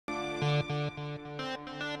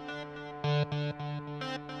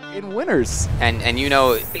In winners. And you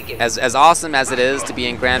know, as awesome as it is to be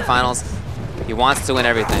in grand finals, he wants to win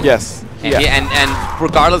everything. Yes. And, and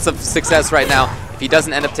regardless of success right now, if he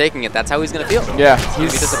doesn't end up taking it, that's how he's going to feel. Yeah. He's going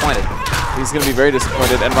to be disappointed. He's going to be very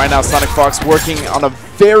disappointed. And right now, SonicFox working on a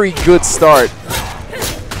very good start.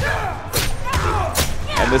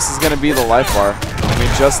 And this is going to be the life bar. I mean,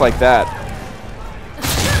 just like that.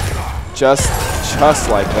 Just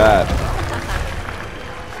like that.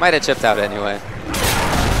 Might have chipped out anyway.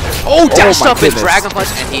 Oh, dashed up with Dragon Punch,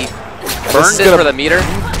 and he burned it for the meter.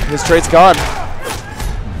 His trade's gone.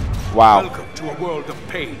 Wow. Welcome to a world of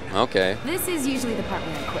pain. Okay. This is usually the part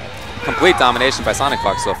where I quit. Complete domination by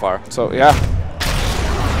SonicFox so far. So, yeah.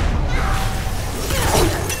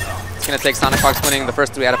 It's going to take SonicFox winning the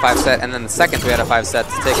first 3 out of 5 set and then the second 3 out of 5 set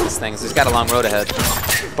to take this thing. So he's got a long road ahead.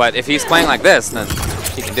 But if he's playing like this, then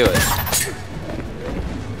he can do it.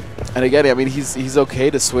 And again, I mean, he's okay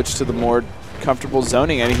to switch to the more comfortable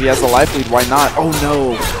zoning, and he has a life lead. Why not? Oh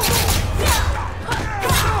no!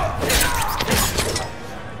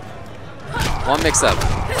 One mix-up.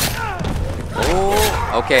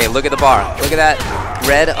 Oh, okay. Look at the bar. Look at that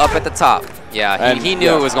red up at the top. Yeah, he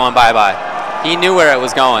knew it was going bye-bye. He knew where it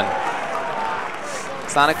was going.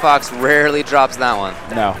 SonicFox rarely drops that one.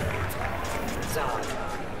 No.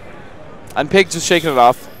 And Pig just shaking it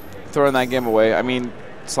off, throwing that game away. I mean,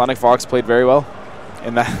 SonicFox played very well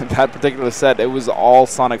in that particular set. It was all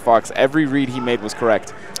SonicFox. Every read he made was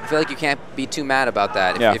correct. I feel like you can't be too mad about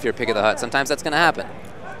that if you're Pig of the Hut. Sometimes that's going to happen.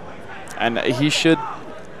 And he should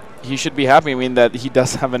be happy. I mean, that he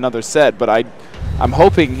does have another set, but I'm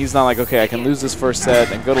hoping he's not like, okay, I can lose this first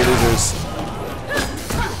set and go to losers.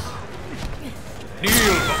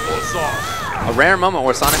 A rare moment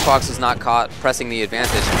where SonicFox was not caught pressing the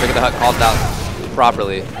advantage. Pig of the Hut called it out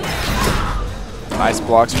properly. Nice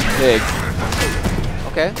blocks from Pig.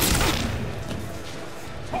 Okay.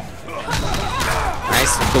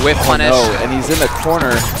 Nice, the whip punish. No, and he's in the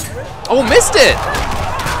corner. Oh, missed it!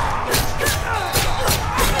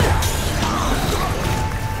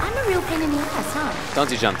 I'm a real pain in the ass, huh?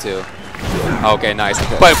 Don't you jump too. Okay, nice.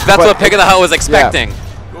 Okay. But that's what Pig of the Hut was expecting.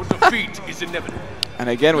 Yeah. Your defeat is inevitable. And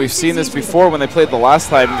again, we've seen this before when they played the last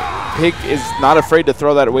time. Pig is not afraid to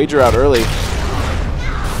throw that wager out early.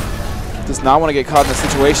 Does not want to get caught in the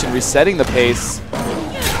situation, resetting the pace.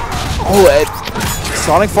 Oh,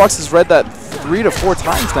 SonicFox has read that 3 to 4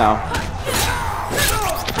 times now.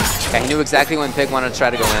 Yeah, he knew exactly when Pig wanted to try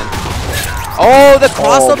to go in. Oh, the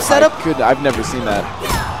cross-up setup? Good, I've never seen that.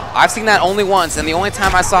 I've seen that only once, and the only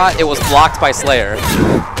time I saw it, it was blocked by Slayer.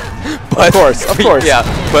 But, of course. Yeah,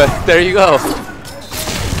 but there you go.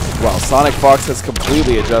 Well, SonicFox has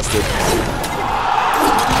completely adjusted.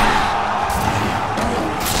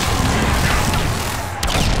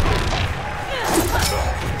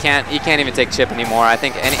 He can't even take chip anymore. I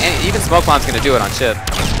think even Smoke Bomb's going to do it on chip.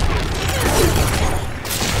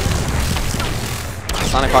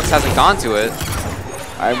 SonicFox hasn't gone to it.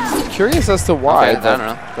 I'm curious as to why. Okay, I don't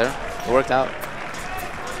know. There, it worked out.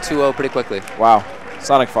 2-0 pretty quickly. Wow.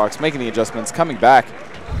 SonicFox making the adjustments, coming back.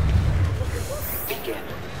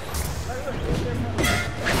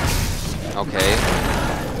 Okay.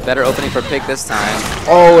 Better opening for Pig this time.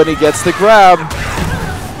 Oh, and he gets the grab.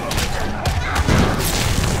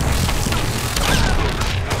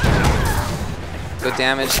 Good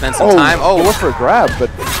damage, spend some time. Oh, look for a grab, but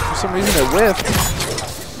for some reason it whiffed.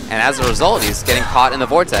 And as a result, he's getting caught in the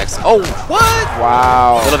vortex. Oh, what?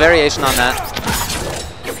 Wow. Little variation on that.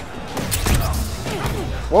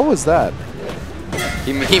 What was that?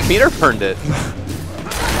 He meter burned it.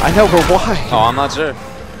 I know, but why? Oh, I'm not sure.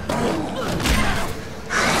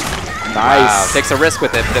 Nice. Wow, takes a risk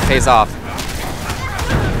with it, but it pays off.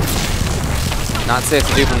 Not safe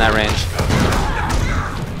to do from that range.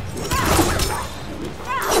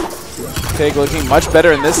 Pig looking much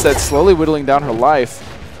better in this set, slowly whittling down her life.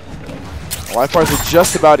 Life bars are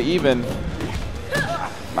just about even.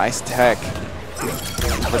 Nice tech.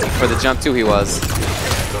 For the jump too, he was.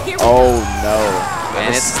 Oh no.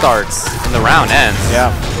 And it starts, and the round ends.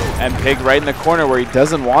 Yeah, and Pig right in the corner where he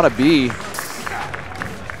doesn't want to be.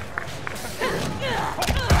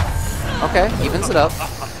 Okay, evens it up.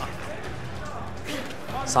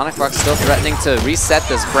 SonicFox still threatening to reset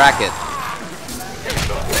this bracket.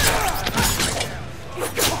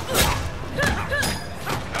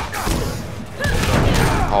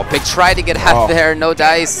 Oh, Pig tried to get out there, no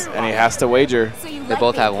dice. And he has to wager. They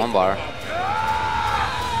both have 1 bar.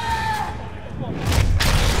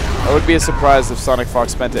 I would be a surprise if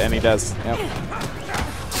SonicFox spent it, and he does. Yep.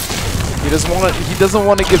 He doesn't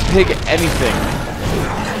want to give Pig anything.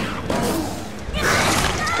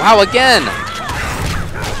 Wow, again.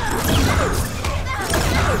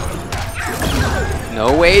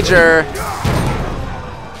 No wager.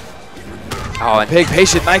 Oh, and Pig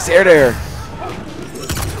patient, nice air to air.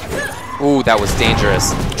 ooh, that was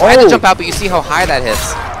dangerous. Tried to jump out, but you see how high that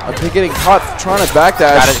hits. Pig getting caught trying to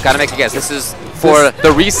backdash. Gotta make a guess. This is for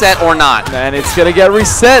the reset or not. And it's gonna get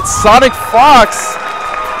reset. SonicFox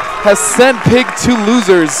has sent Pig to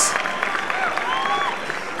losers.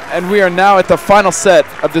 And we are now at the final set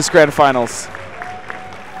of this grand finals.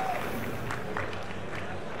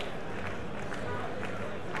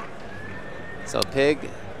 So Pig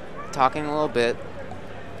talking a little bit,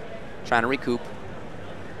 trying to recoup.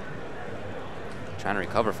 Trying to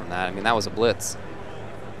recover from that. I mean, that was a blitz.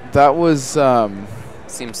 That was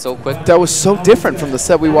Seems so quick. that was so different from the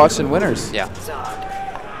set we watched in Winners. Yeah.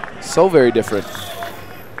 So very different.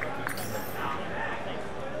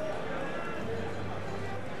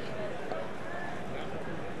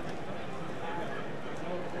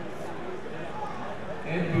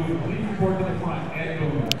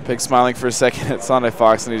 Pig smiling for a second at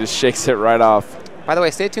SonicFox, and he just shakes it right off. By the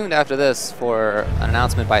way, stay tuned after this for an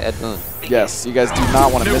announcement by Ed Boon. Yes, you guys do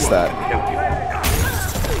not want to miss that.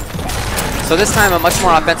 So this time, a much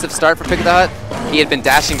more offensive start for Pick of the Hut. He had been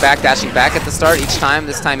dashing back at the start each time.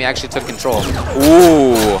 This time, he actually took control.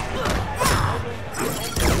 Ooh.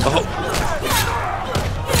 Oh.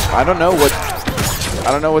 I don't know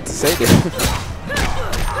what to say, dude.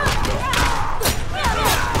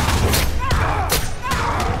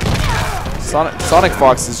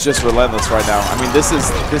 SonicFox is just relentless right now. I mean, this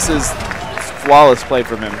is flawless play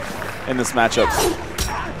from him in this matchup.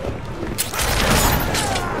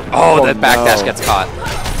 Oh, that backdash gets caught.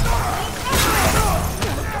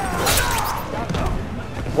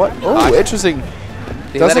 What? Oh, interesting. Did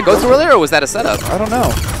he let it go through earlier, or was that a setup? I don't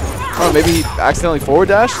know. Oh, maybe he accidentally forward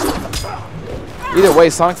dashed? Either way,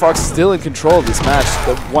 SonicFox is still in control of this match,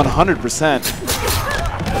 100%.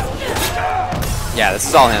 Yeah, this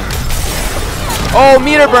is all him. Oh,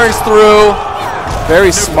 meter burns through.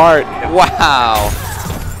 Very smart. Wow.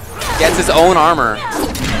 Gets his own armor.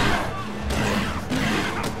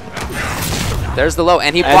 There's the low,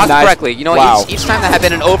 and he blocked correctly. You know, wow. each time that had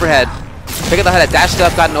been an overhead, Pick of the Hut had dashed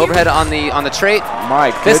up, got an overhead on the trait.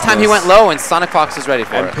 My This time he went low, and SonicFox was ready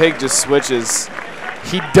for it. And Pig just switches.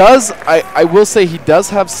 He does, I will say, he does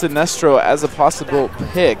have Sinestro as a possible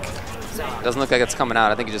pick. Doesn't look like it's coming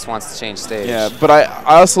out. I think he just wants to change stage. Yeah, but I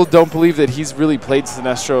also don't believe that he's really played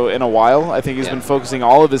Sinestro in a while. I think he's been focusing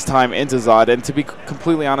all of his time into Zod. And to be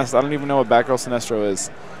completely honest, I don't even know what back row Sinestro is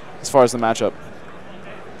as far as the matchup.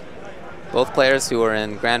 Both players who are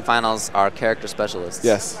in grand finals are character specialists.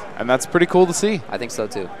 Yes, and that's pretty cool to see. I think so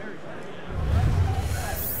too.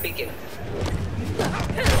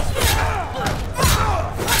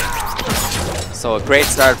 So a great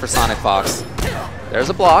start for SonicFox. There's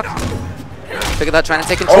a block. Pick of that trying to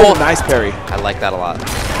take control. Oh, nice parry. I like that a lot.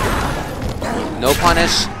 No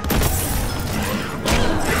punish.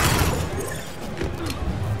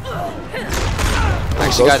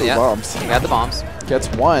 Actually got the bombs. He got the bombs. Gets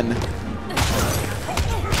one.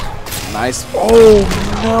 Nice. Oh,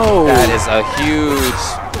 no. That is a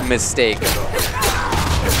huge mistake.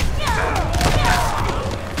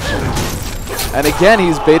 And again,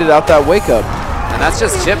 he's baited out that wake up. And that's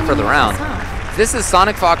just chip for the round. This is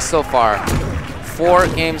SonicFox so far. 4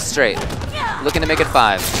 games straight. Looking to make it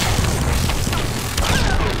 5.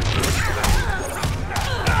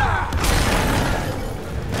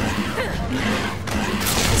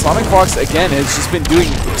 SonicFox, again, has just been doing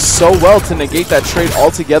so well to negate that trade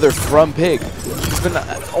altogether from Pig. It's been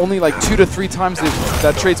only like 2 to 3 times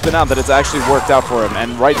that trade's been out that it's actually worked out for him.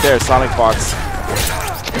 And right there, SonicFox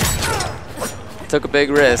took a big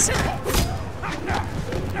risk.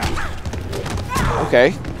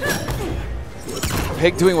 Okay.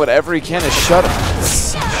 Pig doing whatever he can to shut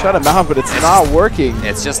him out, but it's not working.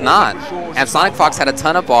 It's just not. And SonicFox had a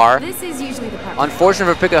ton of bar. This is usually the part.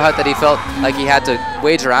 Unfortunate for Pick of the Hut that he felt like he had to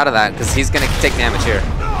wager out of that because he's going to take damage here.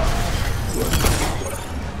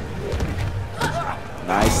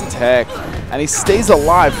 Nice tech. And he stays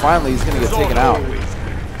alive. Finally, he's going to get taken out.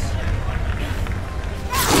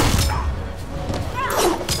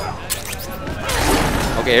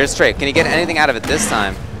 Okay, here's Trey. Can he get anything out of it this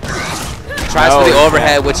time? Tries for the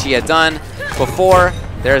overhead, which he had done before.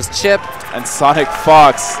 There's Chip. And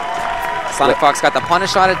SonicFox. SonicFox got the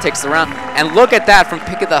punish on it, takes the round. And look at that from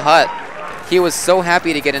Pick of the Hut. He was so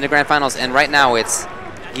happy to get into grand finals, and right now he's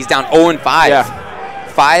down 0-5. Yeah.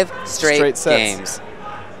 5 straight sets. games.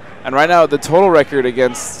 And right now, the total record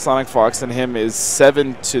against SonicFox and him is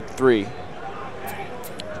 7-3.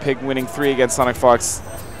 Pig winning 3 against SonicFox,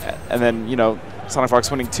 and then, you know,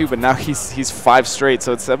 SonicFox winning 2, but now he's 5 straight,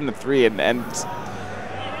 so it's 7-3, and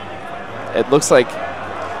it looks like.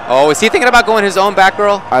 Oh, is he thinking about going his own back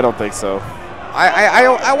row? I don't think so.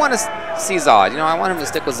 I want to see Zod. You know, I want him to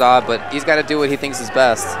stick with Zod, but he's got to do what he thinks is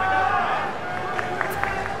best.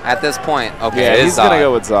 At this point, okay, yeah, it is he's Zod. gonna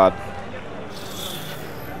go with Zod.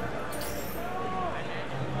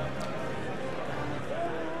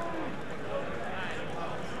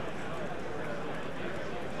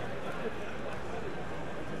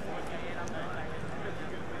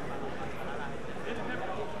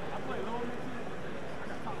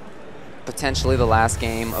 Potentially the last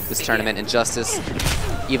game of this tournament, Injustice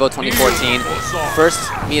Evo 2014. First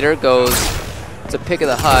meter goes to Pick of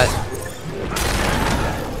the Hut.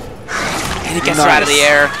 And he gets her out of the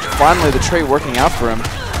air. Finally, the trade working out for him.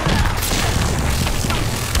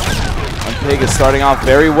 And Pig is starting off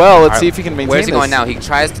very well. Let's see if he can maintain Where's he this. going now? He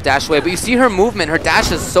tries to dash away, but you see her movement. Her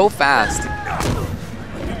dash is so fast.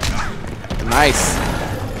 Nice.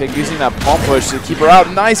 Pig using that palm push to keep her out.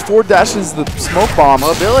 Nice, 4 dashes, the smoke bomb.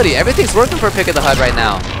 Mobility. Everything's working for Pick of the Hut right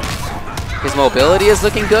now. His mobility is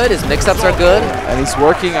looking good. His mix-ups are good. And he's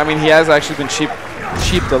working. I mean, he has actually been cheaped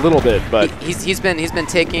a little bit, but he's been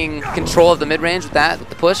taking control of the mid-range with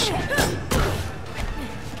the push.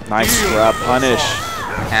 Nice grab punish.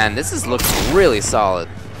 And this is looking really solid.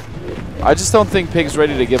 I just don't think Pig's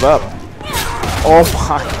ready to give up. Oh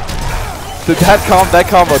my. Did that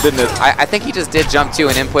combo, didn't it? I think he just did jump 2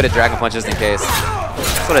 and inputted Dragon Punch just in case.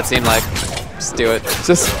 That's what it seemed like. Just do it.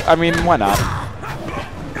 Just, I mean, why not?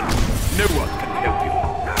 No one can help you.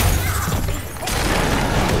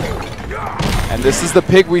 And this is the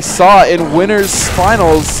Pig we saw in winners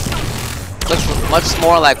finals. Looks much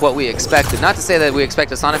more like what we expected. Not to say that we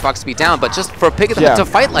expected SonicFox to be down, but just for Pig to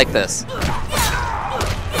fight like this.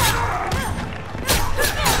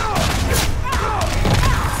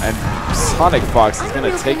 And SonicFox is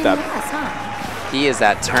going to take that. He is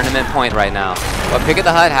at tournament point right now. But Pick of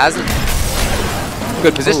the Hut has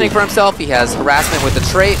good positioning for himself. He has harassment with the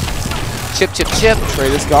trait. Chip, chip, chip.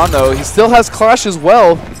 Trade is gone, though. He still has Clash as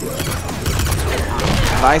well.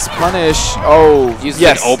 Nice punish. Oh,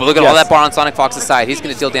 yes. Oh, but look at all that bar on SonicFox's side. He's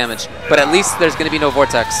going to deal damage. But at least there's going to be no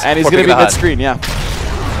Vortex. And he's going to be mid-screen, yeah.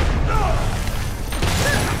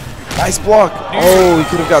 Nice block. Oh, he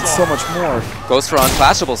could have got so much more. Goes for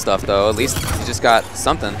unclashable stuff, though. At least he just got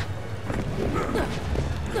something.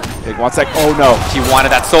 Pig wants that. Oh, no. He wanted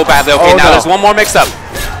that so badly. Okay, now there's one more mix-up.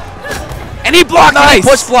 And he blocked. Nice. And he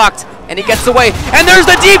push blocked. And he gets away. And there's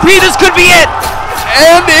the DP. This could be it.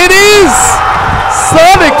 And it is.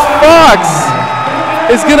 SonicFox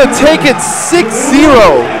is going to take it 6-0.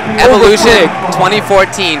 Evolution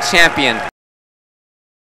 2014 champion.